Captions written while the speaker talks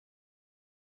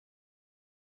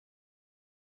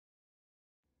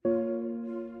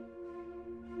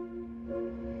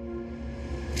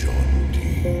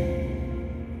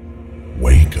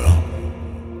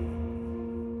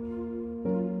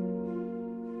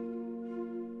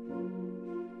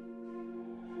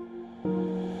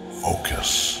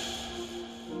focus.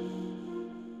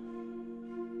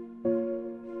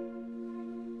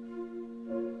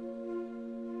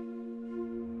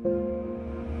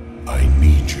 I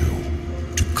need you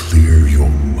to clear your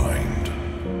mind.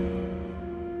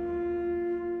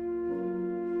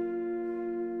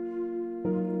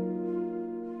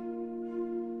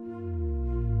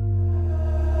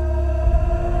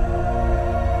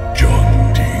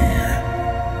 John Deere,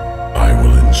 I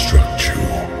will instruct you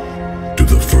to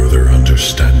the further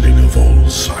understanding of all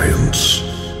science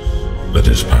that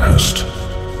is past,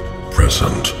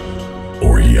 present,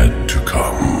 or yet to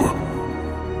come.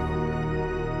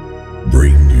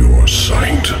 Bring your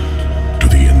sight to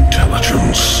the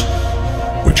intelligence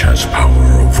which has power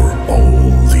over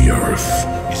all the earth.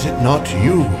 Is it not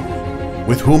you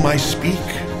with whom I speak?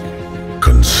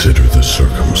 Consider the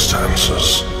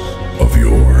circumstances of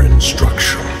your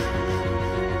instruction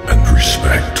and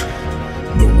respect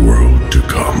the world to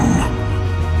come.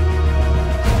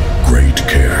 Great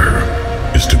care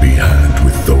is to be had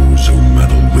with those who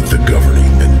meddle with the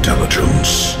governing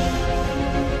intelligence.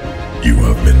 You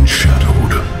have been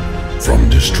shadowed from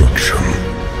destruction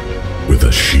with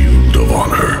a shield of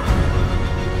honor.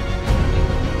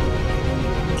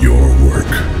 Your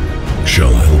work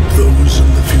shall help those in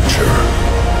the future,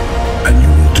 and you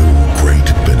will do great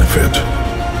benefit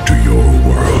to your world.